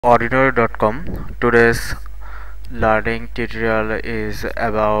Ordinary.com. Today's learning tutorial is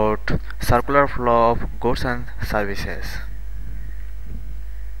about circular flow of goods and services.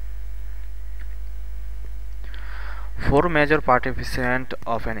 Four major participants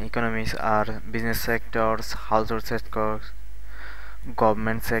of an economy are business sectors, household sectors,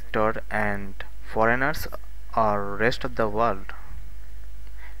 government sector, and foreigners or rest of the world.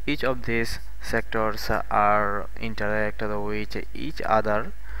 Each of these sectors are interact with each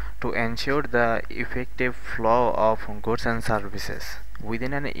other to ensure the effective flow of goods and services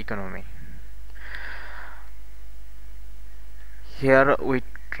within an economy. Here we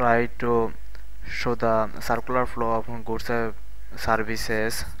try to show the circular flow of goods and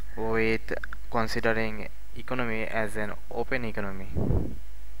services with considering economy as an open economy.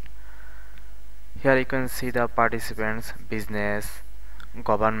 Here you can see the participants: business,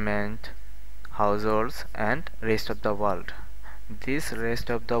 government, households, and rest of the world. This rest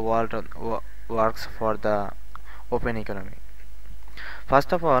of the world works for the open economy.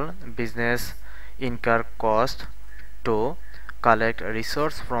 First of all, business incur cost to collect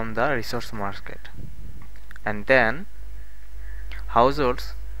resource from the resource market, and then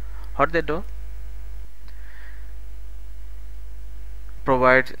households, what they do,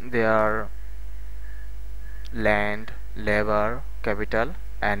 provide their land, labor, capital,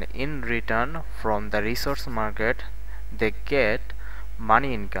 and in return from the resource market they get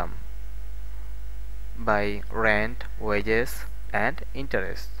money income by rent, wages, and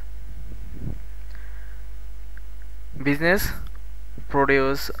interest. Business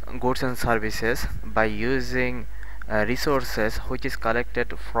produce goods and services by using resources which is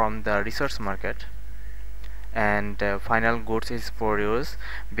collected from the resource market, and final goods is produced.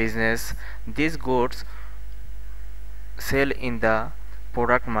 Business these goods sell in the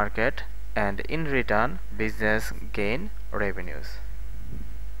product market, and in return business gain revenues.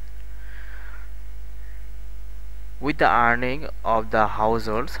 With the earning of the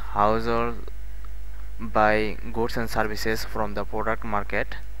households buy goods and services from the product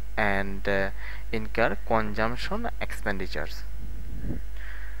market and incur consumption expenditures.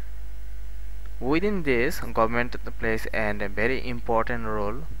 Within this, government plays a very important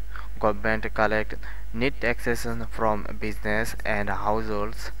role. Government collect net taxation from business and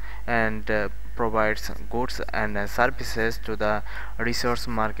households and provides goods and services to the resource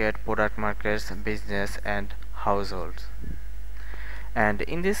market, product markets, business, and households. And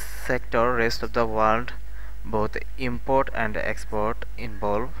in this sector, rest of the world, both import and export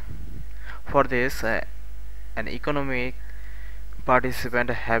involve. For this, an economic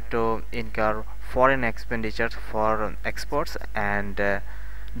participant have to incur foreign expenditures for exports and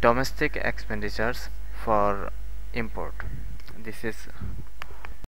domestic expenditures for import. This is